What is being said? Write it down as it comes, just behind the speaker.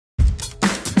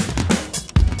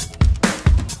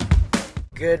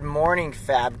Good morning,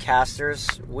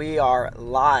 FABcasters. We are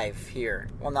live here.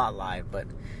 Well, not live, but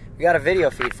we got a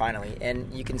video feed finally,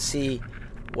 and you can see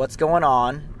what's going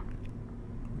on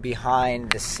behind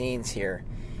the scenes here.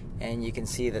 And you can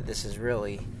see that this is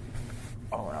really,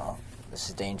 oh no, this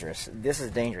is dangerous. This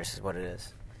is what it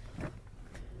is.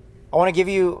 I want to give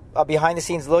you a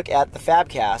behind-the-scenes look at the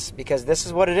FABcast because this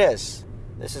is what it is.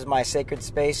 This is my sacred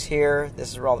space here.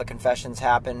 This is where all the confessions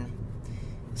happen.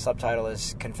 The subtitle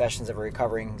is Confessions of a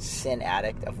Recovering Sin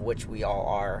Addict, of which we all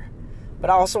are. But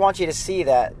I also want you to see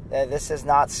that this is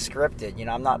not scripted. You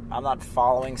know, I'm not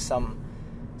following some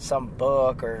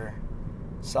book or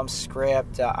some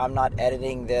script. I'm not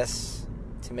editing this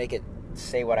to make it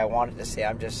say what I wanted to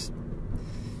say. These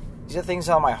are things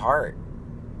on my heart.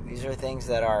 These are things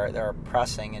that are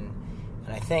pressing, and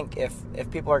I think if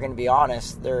people are going to be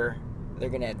honest, they're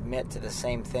going to admit to the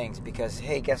same things because,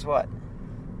 hey, guess what?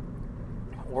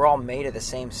 We're all made of the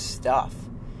same stuff,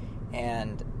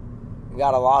 and we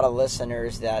got a lot of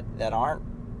listeners that aren't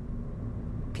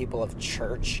people of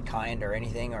church kind or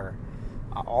anything, or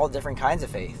all different kinds of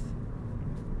faith.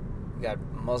 We got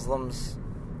Muslims,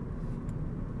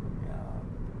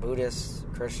 Buddhists,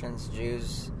 Christians,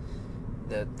 Jews,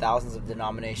 the thousands of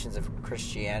denominations of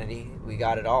Christianity. We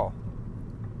got it all.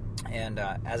 And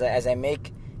as I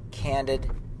make candid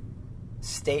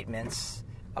statements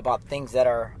about things that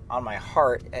are on my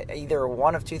heart, either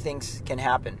one of two things can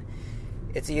happen.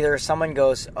 It's either someone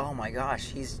goes, oh my gosh,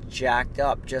 he's jacked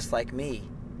up just like me,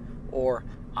 or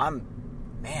I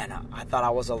thought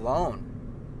I was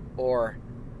alone, or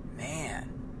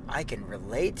man, I can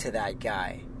relate to that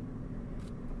guy.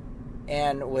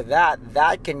 And with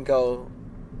that can go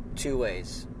two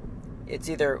ways. It's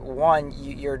either one,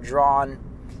 you're drawn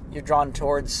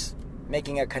towards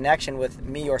making a connection with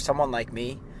me or someone like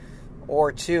me,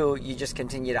 or two, you just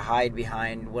continue to hide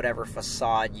behind whatever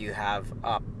facade you have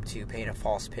up to paint a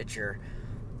false picture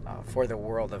for the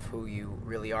world of who you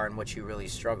really are and what you really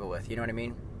struggle with. You know what I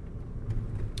mean?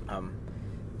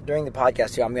 During the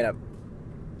podcast too, I'm gonna,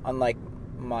 unlike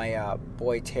my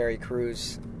boy Terry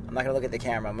Crews, I'm not gonna look at the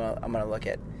camera. I'm gonna look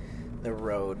at the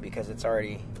road because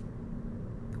the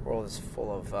world is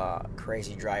full of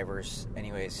crazy drivers,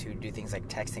 anyways, who do things like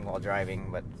texting while driving.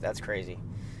 But that's crazy.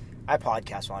 I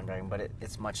podcast while I'm driving, but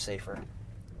it's much safer.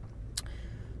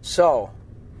 So,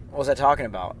 what was I talking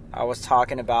about? I was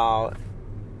talking about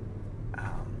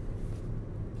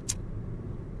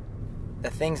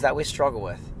the things that we struggle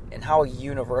with and how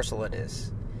universal it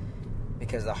is.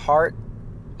 Because the heart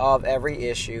of every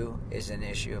issue is an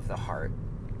issue of the heart.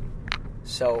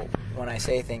 So, when I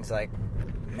say things like,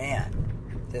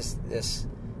 man, this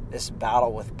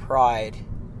battle with pride,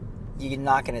 you're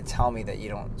not going to tell me that you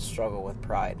don't struggle with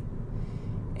pride.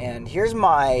 And here's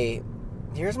my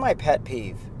pet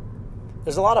peeve.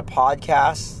 There's a lot of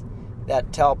podcasts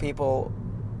that tell people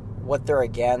what they're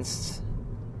against,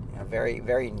 very,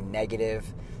 very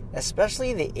negative,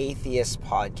 especially the atheist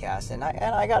podcast. And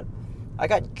I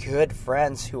got good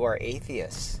friends who are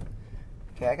atheists.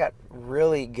 Okay, I got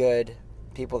really good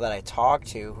people that I talk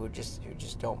to who just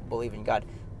don't believe in God.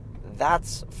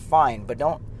 That's fine, but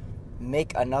don't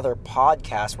make another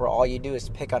podcast where all you do is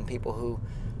pick on people who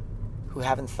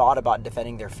haven't thought about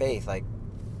defending their faith. Like,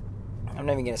 I'm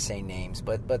not even going to say names,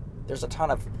 but there's a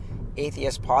ton of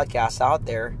atheist podcasts out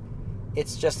there.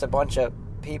 It's just a bunch of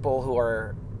people who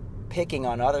are picking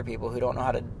on other people who don't know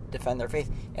how to defend their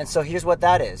faith. And so here's what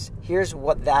that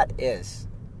is.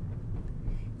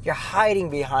 You're hiding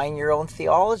behind your own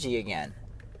theology again.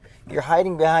 You're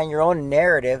hiding behind your own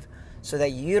narrative so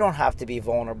that you don't have to be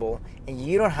vulnerable and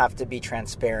you don't have to be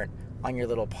transparent on your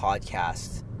little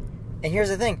podcast. And here's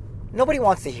the thing. Nobody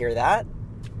wants to hear that.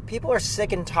 People are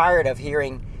sick and tired of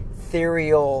hearing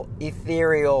ethereal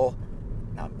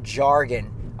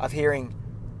jargon, of hearing,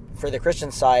 for the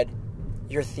Christian side,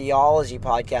 your theology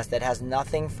podcast that has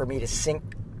nothing for me to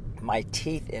sink my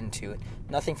teeth into,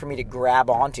 nothing for me to grab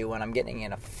onto when I'm getting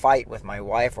in a fight with my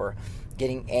wife, or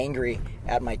getting angry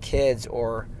at my kids,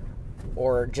 or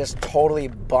just totally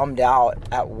bummed out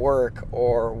at work,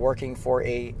 or working for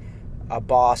a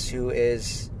boss who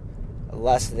is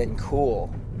less than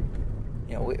cool.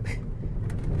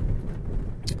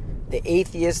 The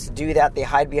atheists do that. They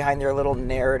hide behind their little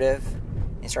narrative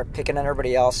and start picking on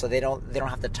everybody else, so they don't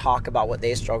have to talk about what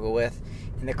they struggle with.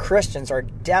 And the Christians are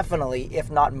definitely, if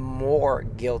not more,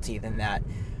 guilty than that,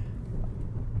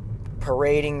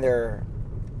 parading their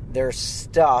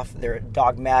stuff, their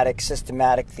dogmatic,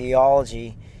 systematic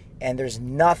theology, and there's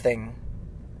nothing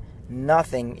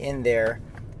in there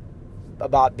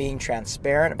about being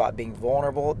transparent, about being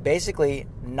vulnerable, basically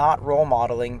not role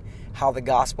modeling how the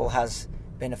gospel has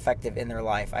been effective in their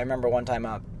life. I remember one time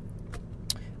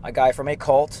a guy from a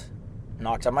cult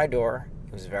knocked on my door.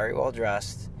 He was very well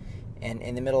dressed, and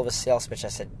in the middle of a sales pitch, I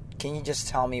said, "Can you just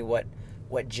tell me what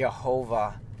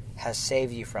Jehovah has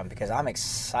saved you from? Because I'm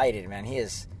excited, man.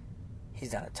 He's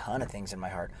done a ton of things in my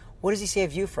heart. What does he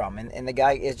save you from?" And the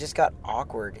guy, it just got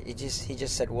awkward. He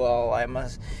just said, "Well, I'm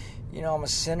a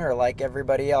sinner like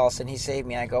everybody else, and he saved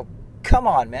me." I go, "Come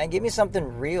on, man, give me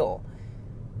something real.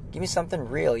 Give me something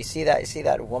real. You see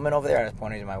that woman over there?" I was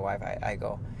pointing to my wife. I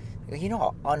go, "You know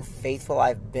how unfaithful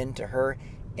I've been to her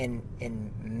in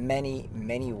many,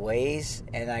 many ways?"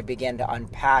 And I began to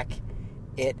unpack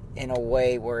it in a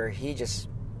way where he just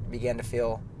began to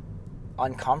feel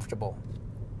uncomfortable.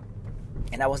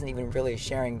 And I wasn't even really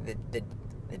sharing the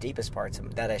deepest parts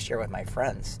that I share with my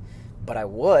friends. But I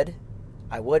would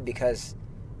because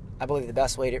I believe the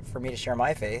best way for me to share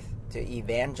my faith, to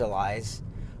evangelize,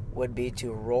 would be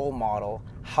to role model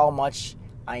how much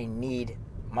I need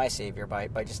my Savior by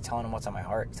just telling him what's on my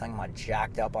heart, telling him how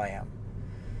jacked up I am.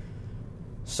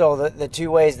 So the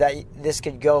two ways that this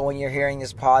could go when you're hearing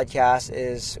this podcast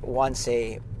is, one,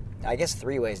 I guess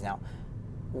 3 ways now.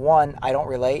 One, I don't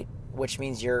relate, which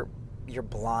means you're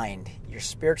blind. You're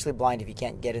spiritually blind if you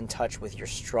can't get in touch with your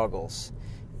struggles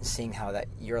and seeing how that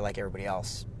you're like everybody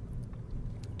else.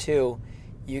 2,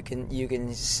 you can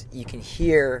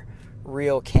hear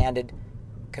real candid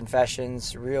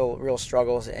confessions, real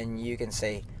struggles, and you can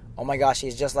say, "Oh my gosh,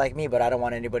 he's just like me, but I don't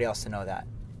want anybody else to know that."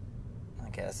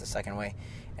 Okay, that's the second way.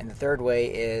 And the third way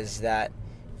is that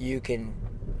you can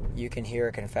hear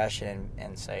a confession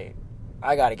and say,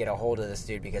 "I got to get a hold of this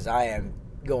dude because I am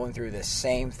going through the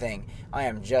same thing. I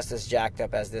am just as jacked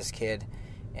up as this kid,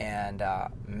 and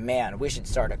man, we should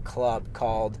start a club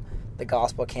called The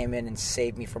Gospel Came In and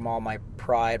Saved Me from All My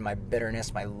Pride, my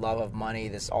bitterness, my love of money,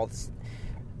 all this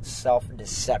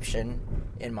self-deception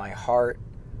in my heart,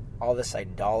 all this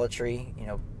idolatry,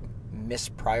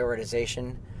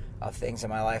 misprioritization of things in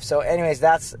my life." So anyways,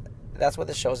 that's what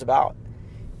this show's about,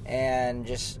 and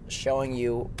just showing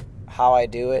you how I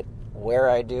do it, where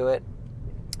I do it,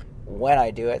 when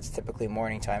I do it. It's typically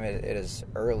morning time. It is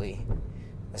early.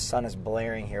 The sun is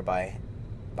blaring here by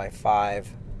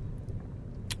 5.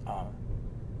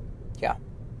 Yeah,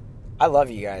 I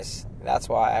love you guys. That's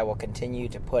why I will continue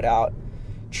to put out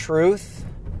truth.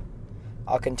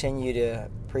 I'll continue to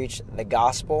preach the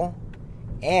gospel,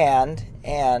 and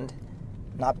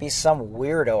not be some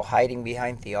weirdo hiding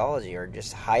behind theology or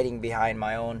just hiding behind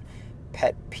my own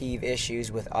pet peeve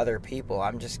issues with other people.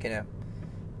 I'm just gonna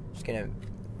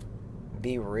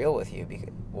be real with you.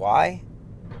 Why?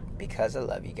 Because I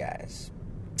love you guys,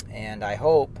 and I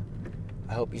hope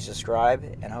you subscribe,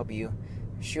 and I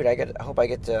hope I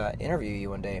get to interview you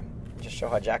one day. Just show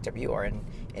how jacked up you are and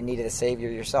in need of the Savior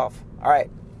yourself. All right,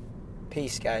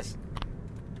 peace, guys.